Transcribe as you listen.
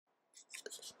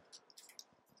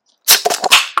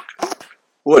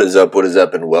What is up,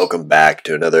 and welcome back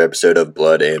to another episode of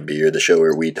Blood and Beer, the show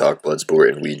where we talk blood sport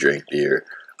and we drink beer.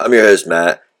 I'm your host,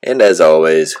 Matt, and as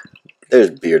always, there's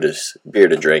beer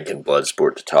to drink and blood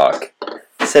sport to talk.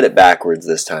 I said it backwards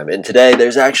this time, and today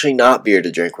there's actually not beer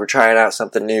to drink. We're trying out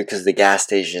something new because the gas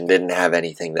station didn't have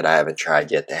anything that I haven't tried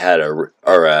yet. They had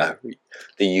the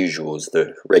usuals,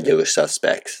 the regular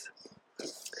suspects.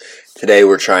 Today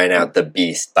we're trying out the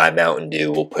Beast by Mountain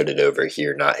Dew. We'll put it over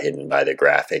here, not hidden by the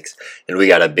graphics. And we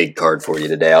got a big card for you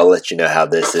today. I'll let you know how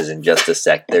this is in just a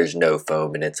sec. There's no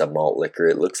foam and it's a malt liquor.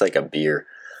 It looks like a beer.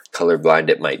 Colorblind,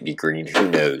 it might be green. Who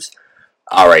knows?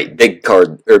 Alright, big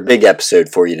episode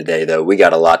for you today though. We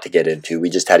got a lot to get into.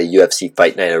 We just had a UFC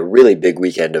fight night, a really big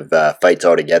weekend of fights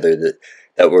all together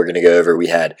that we're going to go over. We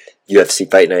had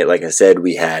UFC fight night, like I said.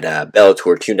 We had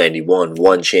Bellator 291,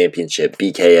 ONE Championship,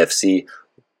 BKFC.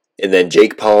 And then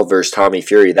Jake Paul versus Tommy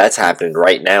Fury. That's happening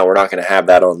right now. We're not going to have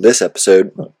that on this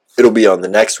episode. It'll be on the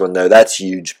next one, though. That's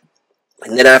huge.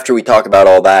 And then after we talk about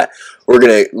all that, we're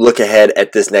going to look ahead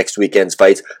at this next weekend's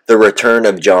fights. The return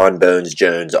of John Bones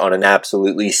Jones on an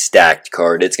absolutely stacked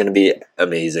card. It's going to be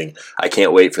amazing. I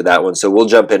can't wait for that one. So we'll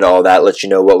jump into all that, let you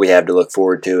know what we have to look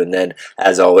forward to. And then,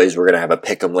 as always, we're going to have a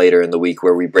pick'em later in the week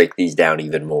where we break these down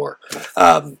even more.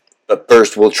 But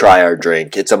first, we'll try our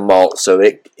drink. It's a malt, so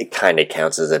it kind of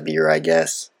counts as a beer, I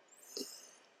guess.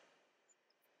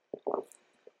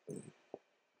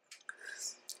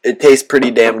 It tastes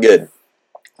pretty damn good.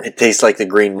 It tastes like the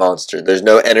Green Monster. There's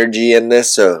no energy in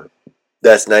this, so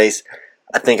that's nice.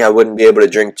 I think I wouldn't be able to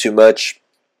drink too much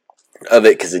of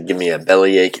it because it'd give me a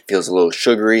bellyache. It feels a little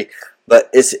sugary, but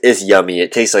it's yummy.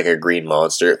 It tastes like a Green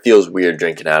Monster. It feels weird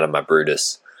drinking out of my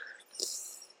Brutus.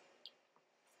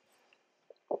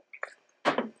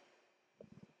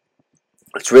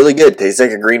 It's really good. Tastes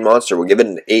like a Green Monster. We'll give it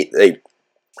an 8.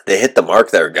 They hit the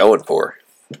mark they were going for.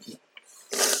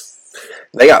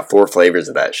 They got 4 flavors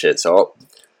of that shit, so I'll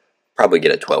probably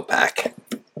get a 12-pack.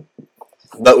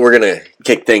 But we're going to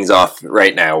kick things off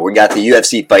right now. We got the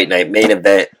UFC Fight Night. Main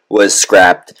event was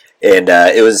scrapped, and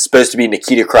it was supposed to be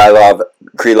Nikita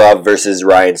Krylov versus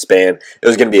Ryan Spann. It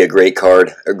was going to be a great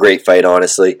card, a great fight,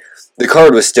 honestly. The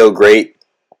card was still great.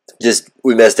 Just,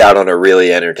 we missed out on a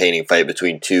really entertaining fight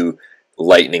between two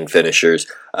lightning finishers.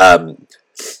 But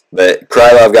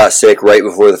Krylov got sick right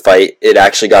before the fight. It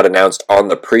actually got announced on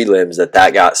the prelims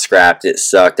that got scrapped. It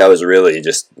sucked. I was really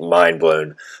just mind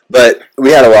blown. But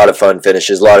we had a lot of fun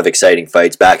finishes, a lot of exciting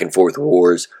fights, back and forth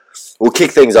wars. We'll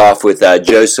kick things off with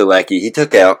Joe Solecki. He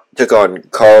took on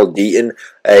Carl Deaton,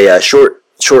 a short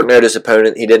notice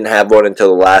opponent. He didn't have one until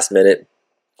the last minute.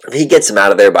 He gets him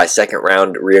out of there by second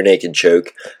round rear naked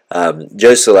choke.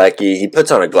 Joe Solecki, he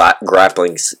puts on a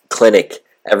grappling clinic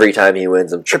every time he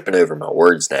wins. I'm tripping over my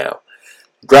words now.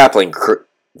 Grappling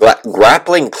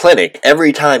clinic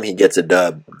every time he gets a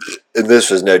dub. And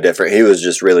this was no different. He was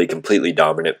just really completely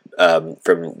dominant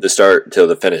from the start till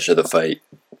the finish of the fight.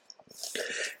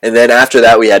 And then after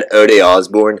that, we had Ode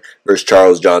Osborne versus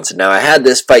Charles Johnson. Now, I had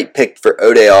this fight picked for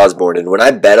Ode Osborne, and when I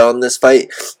bet on this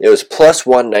fight, it was plus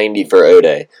 190 for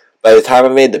Ode. By the time I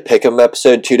made the pick'em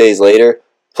episode 2 days later,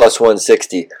 plus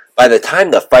 160. By the time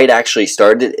the fight actually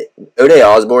started, Ode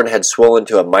Osborne had swollen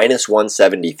to a minus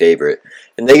 170 favorite.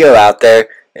 And they go out there,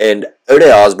 and Ode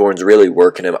Osborne's really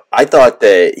working him. I thought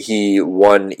that he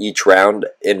won each round,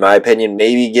 in my opinion.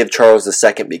 Maybe give Charles the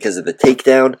second because of the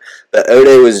takedown. But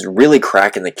Ode was really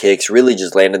cracking the kicks, really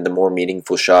just landed the more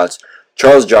meaningful shots.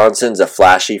 Charles Johnson's a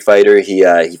flashy fighter. He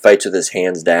fights with his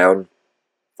hands down.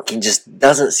 He just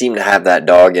doesn't seem to have that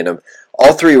dog in him.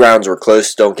 All 3 rounds were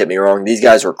close, don't get me wrong. These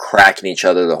guys were cracking each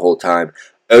other the whole time.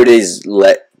 Ode's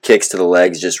kicks to the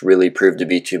legs just really proved to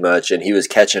be too much, and he was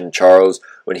catching Charles.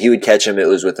 When he would catch him, it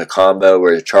was with a combo,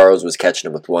 where Charles was catching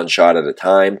him with one shot at a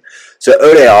time. So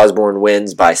Ode Osborne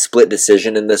wins by split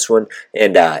decision in this one,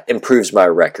 and improves my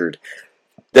record.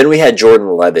 Then we had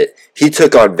Jordan Levitt. He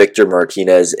took on Victor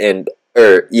Martinez, and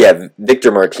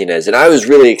I was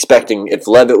really expecting if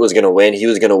Levitt was going to win, he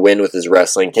was going to win with his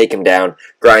wrestling, take him down,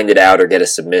 grind it out, or get a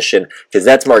submission, because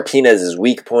that's Martinez's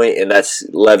weak point, and that's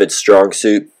Levitt's strong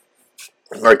suit.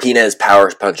 Martinez, power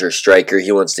puncher, striker.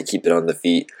 He wants to keep it on the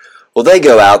feet. Well, they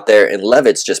go out there, and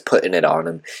Levitt's just putting it on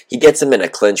him. He gets him in a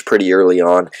clinch pretty early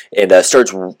on, and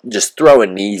starts just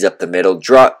throwing knees up the middle.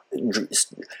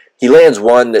 He lands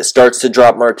one that starts to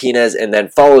drop Martinez, and then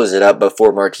follows it up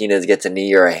before Martinez gets a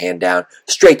knee or a hand down,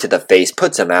 straight to the face,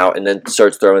 puts him out, and then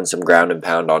starts throwing some ground and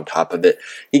pound on top of it.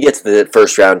 He gets the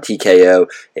first round TKO,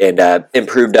 and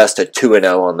improved us to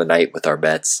 2-0 on the night with our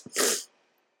bets.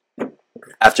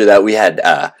 After that, we had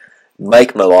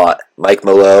Mike Malo,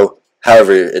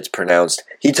 however it's pronounced.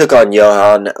 He took on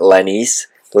Johan Lanes,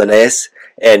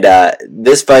 And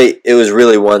this fight, it was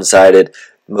really one-sided.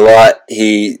 Malott,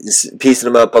 he's piecing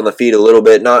him up on the feet a little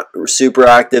bit, not super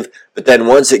active, but then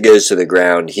once it goes to the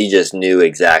ground, he just knew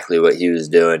exactly what he was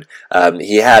doing.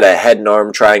 He had a head and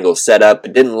arm triangle set up,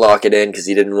 but didn't lock it in because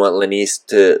he didn't want Linus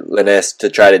to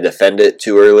try to defend it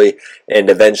too early. And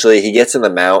eventually, he gets in the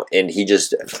mount, and he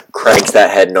just cranks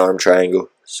that head and arm triangle.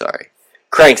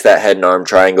 Cranks that head and arm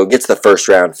triangle, gets the first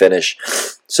round finish.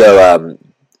 So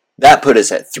that put us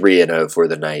at 3-0 for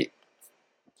the night.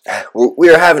 We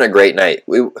were having a great night.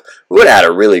 We would have had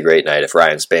a really great night if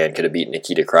Ryan Spann could have beaten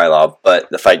Nikita Krylov, but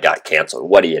the fight got canceled.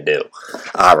 What do you do?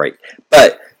 All right.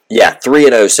 But, yeah,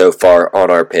 3-0 so far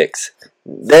on our picks.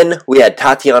 Then we had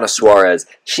Tatiana Suarez.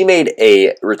 She made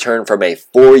a return from a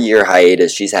 4-year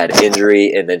hiatus. She's had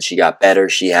injury, and then she got better.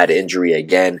 She had injury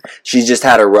again. She's just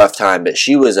had a rough time, but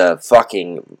she was a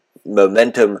fucking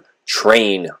momentum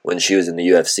train when she was in the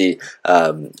UFC.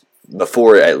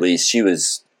 Before, at least, she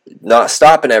was not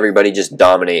stopping everybody, just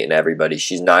dominating everybody.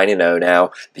 She's 9-0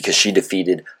 now because she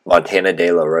defeated Montana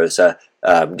De La Rosa.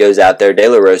 Goes out there. De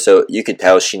La Rosa, you could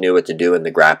tell she knew what to do in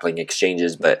the grappling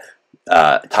exchanges, but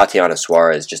Tatiana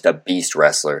Suarez, just a beast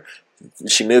wrestler.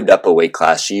 She moved up a weight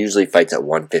class. She usually fights at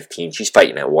 115. She's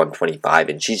fighting at 125,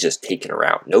 and she's just taking her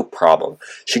out. No problem.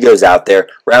 She goes out there.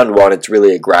 Round one, it's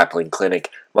really a grappling clinic.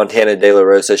 Montana De La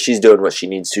Rosa, she's doing what she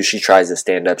needs to. She tries to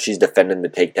stand up. She's defending the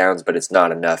takedowns, but it's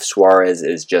not enough. Suarez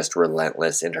is just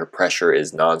relentless, and her pressure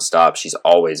is nonstop. She's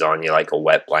always on you like a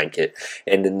wet blanket.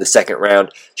 And in the second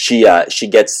round, she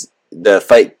gets the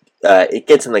fight. It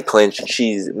gets in the clinch.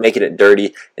 She's making it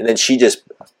dirty, and then she just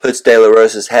puts De La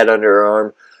Rosa's head under her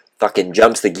arm, fucking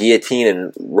jumps the guillotine,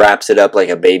 and wraps it up like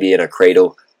a baby in a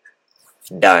cradle.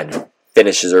 Done.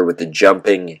 Finishes her with the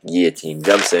jumping guillotine,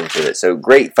 jumps into it. So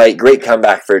great fight, great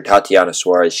comeback for Tatiana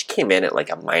Suarez. She came in at like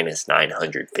a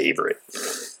 -900 favorite.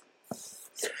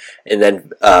 And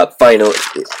then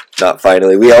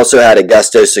finally, we also had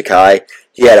Augusto Sakai.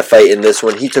 He had a fight in this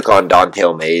one. He took on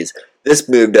Don'Tale Mayes. This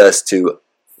moved us to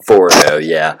 4-0,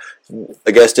 yeah.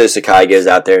 Augusto Sakai goes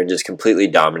out there and just completely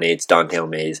dominates Don'Tale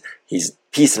Mayes. He's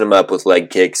piecing him up with leg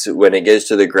kicks. When it goes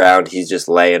to the ground, he's just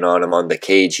laying on him on the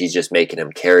cage. He's just making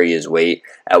him carry his weight.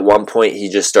 At one point, he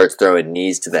just starts throwing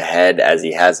knees to the head as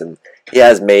he has him. He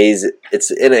has Mayes.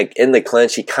 It's in the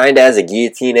clinch. He kind of has a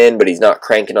guillotine in, but he's not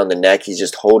cranking on the neck. He's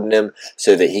just holding him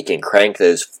so that he can crank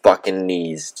those fucking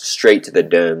knees straight to the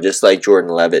dome, just like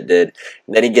Jordan Levitt did.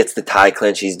 And then he gets the tie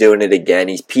clinch. He's doing it again.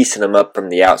 He's piecing him up from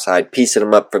the outside, piecing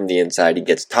him up from the inside. He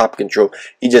gets top control.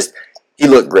 He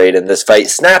looked great in this fight.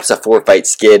 Snaps a 4-fight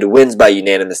skid, wins by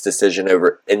unanimous decision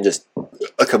and just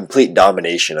a complete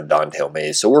domination of Don'Tale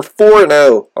Mayes. So we're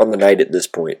 4-0 on the night at this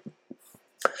point.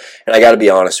 And I got to be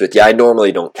honest with you, I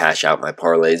normally don't cash out my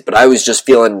parlays, but I was just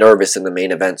feeling nervous in the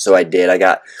main event, so I did. I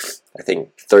got, I think,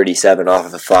 37 off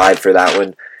of a 5 for that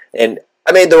one. And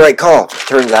I made the right call,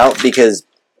 turns out, because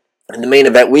in the main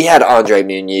event, we had Andre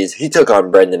Muniz. He took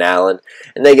on Brendan Allen,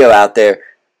 and they go out there.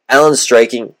 Allen's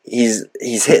striking. He's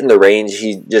hitting the range.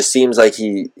 He just seems like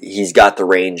he's got the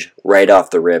range right off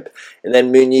the rip. And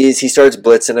then Muniz, he starts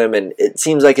blitzing him, and it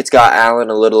seems like it's got Allen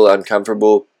a little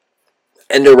uncomfortable.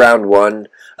 End of round one,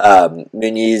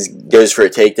 Muniz goes for a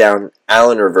takedown.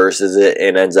 Allen reverses it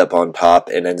and ends up on top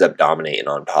and ends up dominating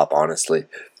on top, honestly.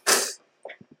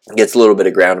 Gets a little bit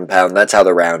of ground and pound. That's how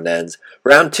the round ends.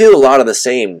 Round two, a lot of the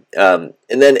same. And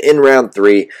then in round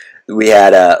three, we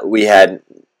had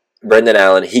Brendan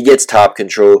Allen. He gets top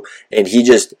control, and he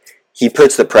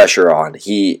puts the pressure on.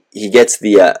 He gets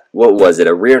the, what was it,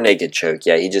 a rear naked choke.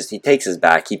 Yeah, he takes his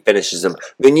back. He finishes him.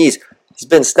 Muniz, he's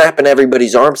been snapping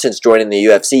everybody's arm since joining the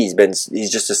UFC.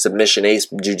 He's just a submission ace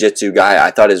jiu-jitsu guy.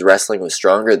 I thought his wrestling was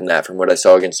stronger than that from what I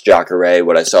saw against Jacare,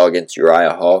 what I saw against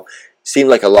Uriah Hall. He seemed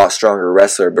like a lot stronger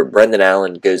wrestler, but Brendan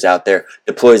Allen goes out there,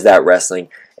 deploys that wrestling,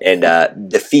 and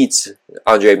defeats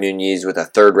Andre Muniz with a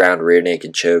third-round rear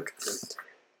naked choke.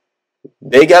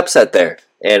 Big upset there,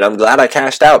 and I'm glad I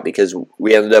cashed out because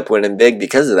we ended up winning big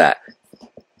because of that.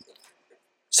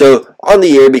 So, on the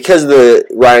year, because the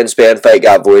Ryan Spann fight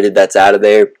got voided, that's out of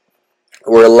there,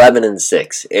 we're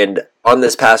 11-6. And on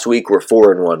this past week, we're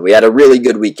 4-1. We had a really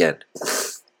good weekend.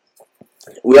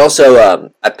 We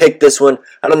also, I picked this one.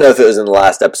 I don't know if it was in the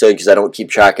last episode because I don't keep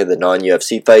track of the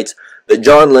non-UFC fights. But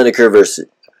John Lineker versus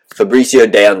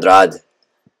Fabricio de Andrade,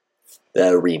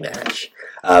 the rematch.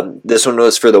 This one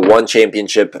was for the ONE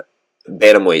Championship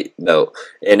bantamweight belt,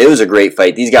 and it was a great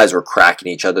fight. These guys were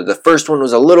cracking each other. The first one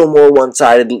was a little more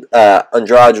one-sided.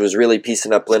 Andrade was really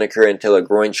piecing up Lineker until a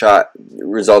groin shot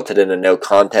resulted in a no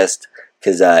contest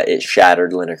because it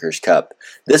shattered Lineker's cup.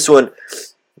 This one,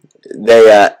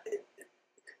 it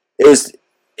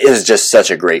it was just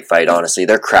such a great fight, honestly.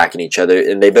 They're cracking each other,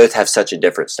 and they both have such a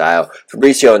different style.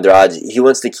 Fabricio Andrade, he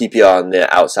wants to keep you on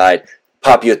the outside,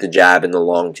 pop you at the jab and the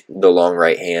long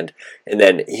right hand, and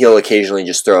then he'll occasionally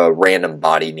just throw a random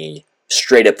body knee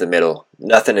straight up the middle.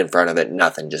 Nothing in front of it,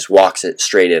 nothing. Just walks it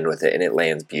straight in with it, and it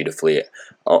lands beautifully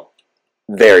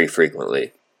very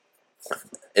frequently.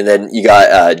 And then you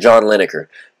got John Lineker.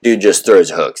 Dude just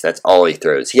throws hooks. That's all he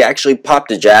throws. He actually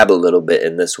popped a jab a little bit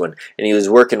in this one, and he was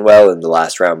working well in the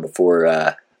last round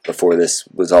before this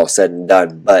was all said and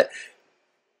done. But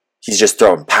he's just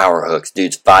throwing power hooks.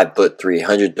 Dude's 5'3",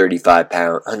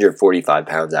 145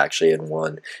 pounds actually in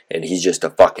one, and he's just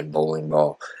a fucking bowling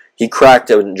ball. He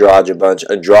cracked Andrade a bunch.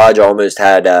 Andrade almost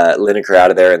had Lineker out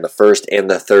of there in the first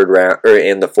and the third round, or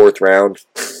in the fourth round.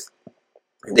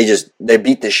 They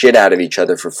beat the shit out of each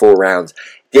other for 4 rounds. At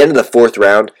the end of the fourth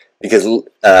round, because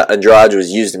Andrade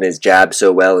was using his jab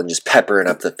so well and just peppering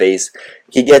up the face,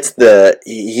 he shuts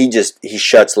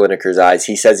Lineker's eyes.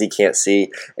 He says he can't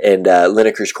see, and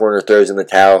Lineker's corner throws in the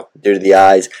towel due to the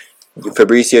eyes.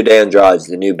 Fabricio de Andrade is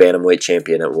the new bantamweight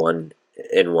champion at ONE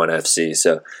FC.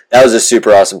 So that was a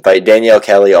super awesome fight. Danielle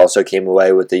Kelly also came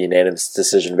away with the unanimous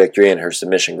decision victory in her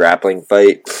submission grappling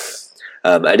fight.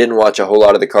 I didn't watch a whole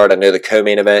lot of the card. I know the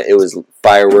co-main event, it was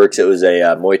fireworks. It was a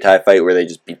Muay Thai fight where they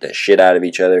just beat the shit out of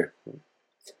each other.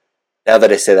 Now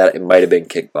that I say that, it might have been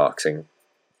kickboxing.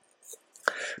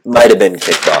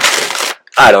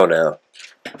 I don't know.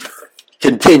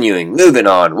 Continuing, moving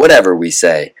on, whatever we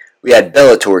say. We had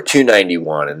Bellator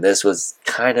 291, and this was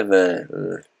kind of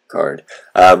a card.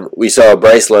 We saw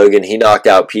Bryce Logan. He knocked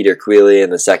out Peter Queally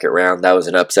in the second round. That was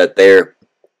an upset there.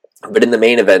 But in the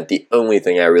main event, the only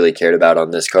thing I really cared about on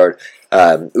this card,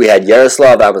 we had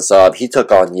Yaroslav Amosov. He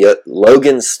took on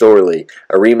Logan Storley,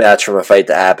 a rematch from a fight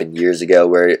that happened years ago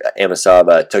where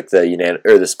Amosov took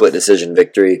the split decision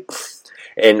victory.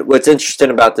 And what's interesting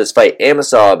about this fight,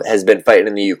 Amosov has been fighting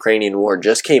in the Ukrainian war,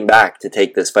 just came back to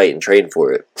take this fight and train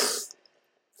for it.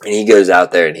 And he goes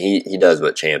out there and he does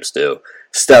what champs do.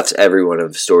 Stuffs every one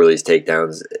of Storley's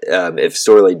takedowns. If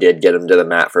Storley did get him to the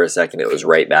mat for a second, it was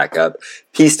right back up.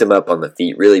 Pieced him up on the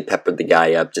feet, really peppered the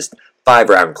guy up. Just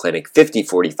 5-round clinic,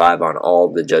 50-45 on all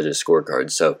the judges'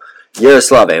 scorecards. So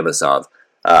Yaroslav Amosov,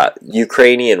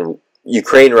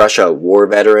 Ukraine-Russia war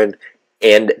veteran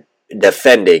and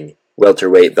defending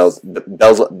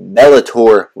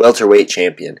Bellator welterweight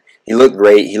champion. He looked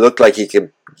great. He looked like he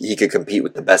could compete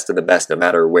with the best of the best, no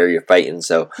matter where you're fighting.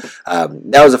 So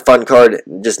that was a fun card.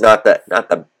 Just not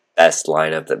the best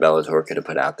lineup that Bellator could have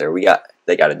put out there.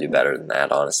 They got to do better than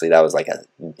that. Honestly, that was like a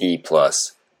D+,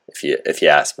 if you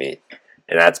ask me,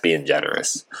 and that's being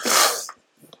generous.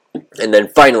 And then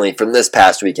finally, from this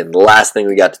past weekend, the last thing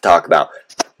we got to talk about,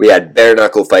 we had Bare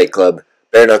Knuckle Fight Club,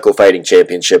 Bare Knuckle Fighting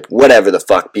Championship, whatever the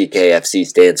fuck BKFC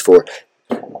stands for.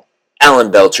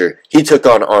 Alan Belcher, he took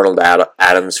on Arnold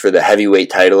Adams for the heavyweight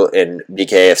title in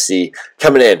BKFC.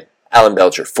 Coming in, Alan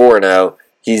Belcher, 4-0.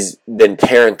 He's been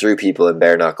tearing through people in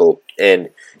bare knuckle. And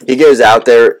he goes out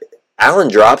there. Alan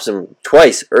drops him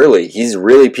twice early. He's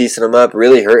really piecing him up,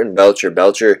 really hurting Belcher.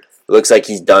 Belcher looks like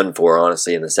he's done for,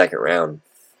 honestly, in the second round.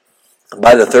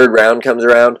 By the third round comes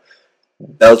around,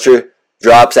 Belcher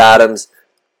drops Adams,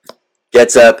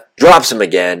 gets up, drops him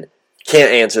again,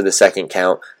 can't answer the second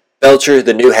count. Belcher,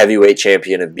 the new heavyweight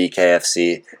champion of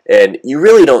BKFC, and you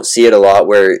really don't see it a lot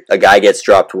where a guy gets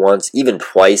dropped once, even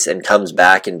twice, and comes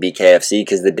back in BKFC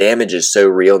because the damage is so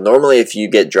real. Normally, if you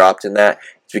get dropped in that,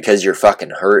 it's because you're fucking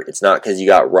hurt. It's not because you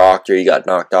got rocked or you got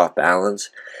knocked off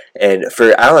balance. And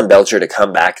for Alan Belcher to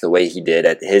come back the way he did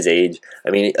at his age,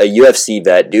 I mean, a UFC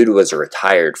vet, dude was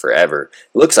retired forever.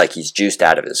 Looks like he's juiced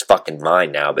out of his fucking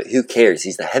mind now, but who cares?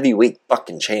 He's the heavyweight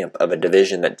fucking champ of a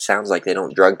division that sounds like they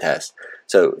don't drug test.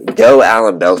 So, go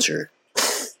Alan Belcher.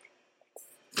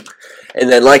 And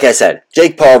then, like I said,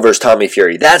 Jake Paul versus Tommy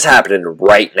Fury. That's happening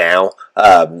right now.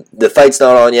 The fight's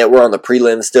not on yet. We're on the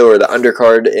prelims still, or the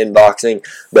undercard in boxing.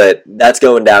 But that's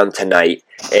going down tonight.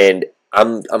 And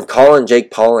I'm calling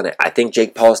Jake Paul, and I think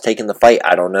Jake Paul's taking the fight.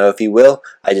 I don't know if he will.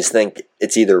 I just think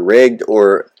it's either rigged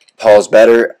or Paul's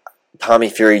better. Tommy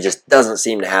Fury just doesn't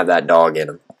seem to have that dog in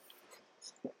him.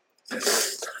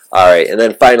 Alright, and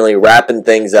then finally, wrapping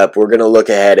things up, we're going to look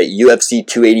ahead at UFC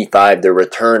 285, the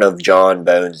return of John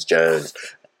Bones Jones.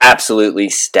 Absolutely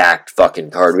stacked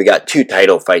fucking card. We got 2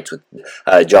 title fights with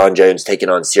John Jones taking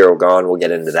on Cyril Gane. We'll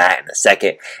get into that in a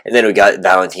second. And then we got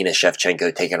Valentina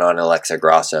Shevchenko taking on Alexa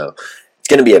Grasso. It's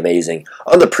going to be amazing.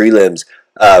 On the prelims,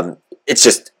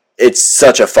 it's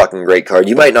such a fucking great card.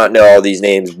 You might not know all these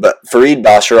names, but Farid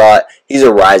Basharat, he's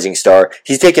a rising star.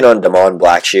 He's taking on Damon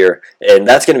Blackshear, and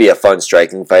that's going to be a fun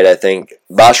striking fight, I think.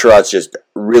 Basharat's just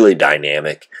really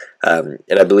dynamic. and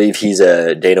I believe he's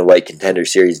a Dana White Contender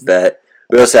Series vet.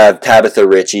 We also have Tabitha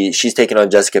Ritchie. She's taking on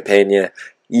Jessica Pena.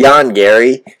 Jan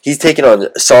Gary, he's taking on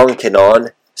Song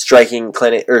Kanon.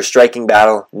 Striking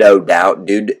battle, no doubt.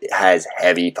 Dude has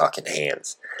heavy fucking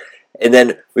hands. And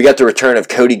then we got the return of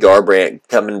Cody Garbrandt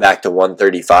coming back to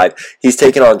 135. He's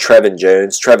taking on Trevin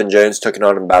Jones. Trevin Jones took it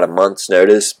on him about a month's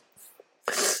notice.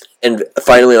 And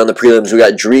finally on the prelims, we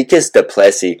got Dricus du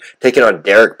Plessis taking on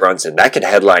Derek Brunson. That could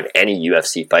headline any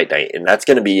UFC fight night, and that's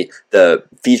going to be the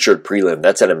featured prelim.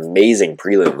 That's an amazing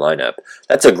prelim lineup.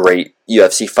 That's a great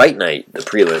UFC fight night, the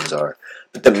prelims are.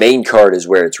 But the main card is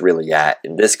where it's really at,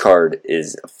 and this card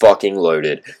is fucking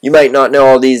loaded. You might not know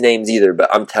all these names either,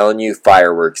 but I'm telling you,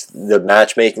 fireworks. The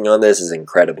matchmaking on this is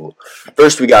incredible.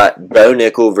 First, we got Bo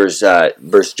Nickel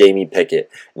versus Jamie Pickett.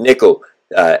 Nickel,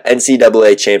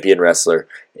 NCAA champion wrestler,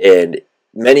 and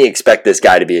many expect this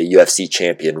guy to be a UFC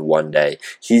champion one day.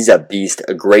 He's a beast,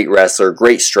 a great wrestler,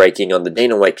 great striking on the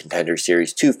Dana White Contender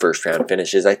Series, 2 first-round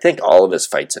finishes. I think all of his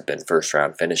fights have been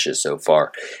first-round finishes so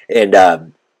far.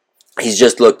 And he's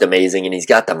just looked amazing, and he's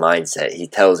got the mindset. He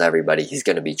tells everybody he's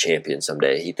going to be champion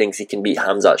someday. He thinks he can beat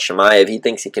Khamzat Chimaev. He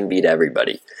thinks he can beat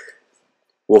everybody.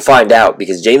 We'll find out,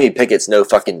 because Jamie Pickett's no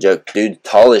fucking joke. Dude,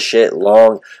 tall as shit,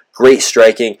 long, great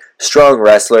striking, strong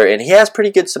wrestler, and he has pretty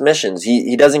good submissions.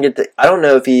 He doesn't get I don't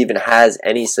know if he even has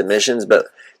any submissions, but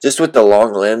just with the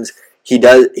long limbs, he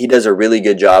does a really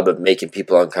good job of making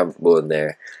people uncomfortable in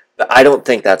there. But I don't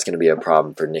think that's going to be a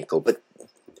problem for Nickel, but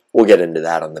we'll get into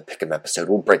that on the Pick'em episode.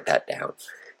 We'll break that down.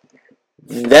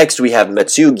 Next, we have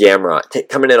Mathieu Gamrot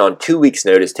coming in on 2 weeks'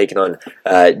 notice, taking on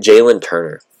Jalen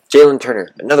Turner. Jalen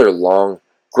Turner, another long,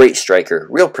 great striker,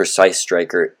 real precise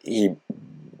striker. He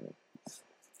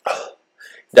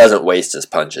doesn't waste his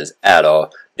punches at all.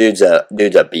 Dude's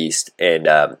a beast,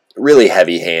 and really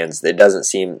heavy hands. It doesn't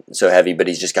seem so heavy, but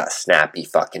he's just got snappy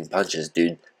fucking punches,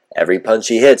 dude. Every punch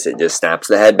he hits, it just snaps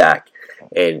the head back.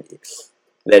 And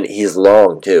then he's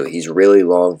long, too. He's really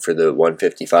long for the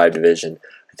 155 division.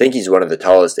 I think he's one of the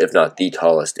tallest, if not the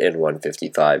tallest, in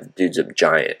 155. Dude's a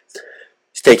giant.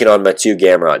 He's taking on Mathieu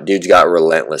Gamrot. Dude's got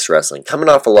relentless wrestling. Coming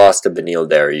off a loss to Beneil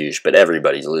Dariush, but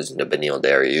everybody's losing to Beneil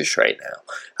Dariush right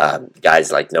now.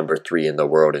 Guys like number 3 in the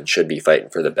world and should be fighting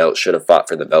for the belt. Should have fought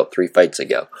for the belt 3 fights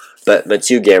ago. But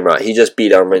Mathieu Gamrot, he just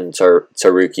beat Arman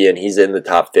Tsarukyan. He's in the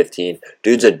top 15.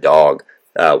 Dude's a dog.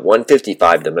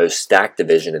 155, the most stacked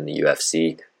division in the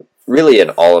UFC. Really, in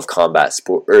all of combat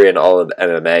sport, or in all of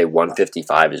MMA,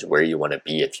 155 is where you want to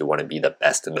be if you want to be the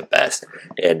best of the best.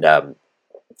 And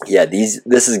yeah,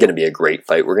 this is going to be a great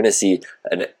fight. We're going to see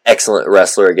an excellent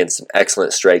wrestler against an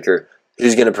excellent striker.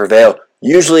 Who's going to prevail?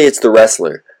 Usually, it's the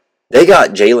wrestler. They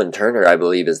got Jalen Turner, I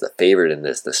believe, as the favorite in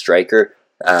this. The striker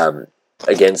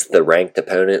against the ranked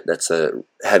opponent. That's a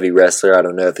heavy wrestler. I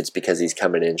don't know if it's because he's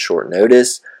coming in short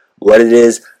notice, what it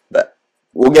is, but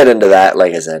we'll get into that,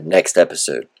 like I said, next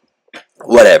episode.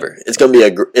 Whatever. It's gonna be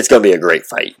a great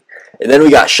fight. And then we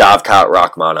got Shavkat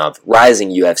Rakhmonov, rising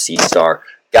UFC star.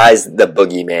 Guy's the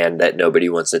boogeyman that nobody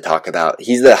wants to talk about.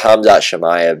 He's the Khamzat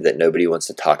Chimaev that nobody wants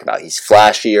to talk about. He's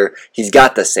flashier. He's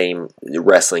got the same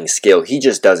wrestling skill. He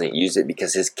just doesn't use it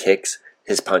because his kicks,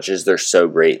 his punches, they're so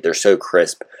great. They're so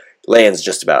crisp. Lands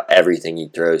just about everything he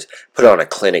throws. Put on a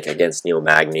clinic against Neil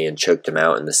Magny and choked him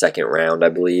out in the second round, I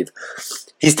believe.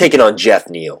 He's taking on Jeff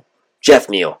Neal. Jeff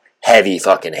Neal, heavy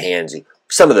fucking hands.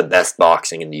 Some of the best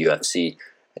boxing in the UFC.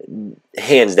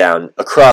 Hands down, across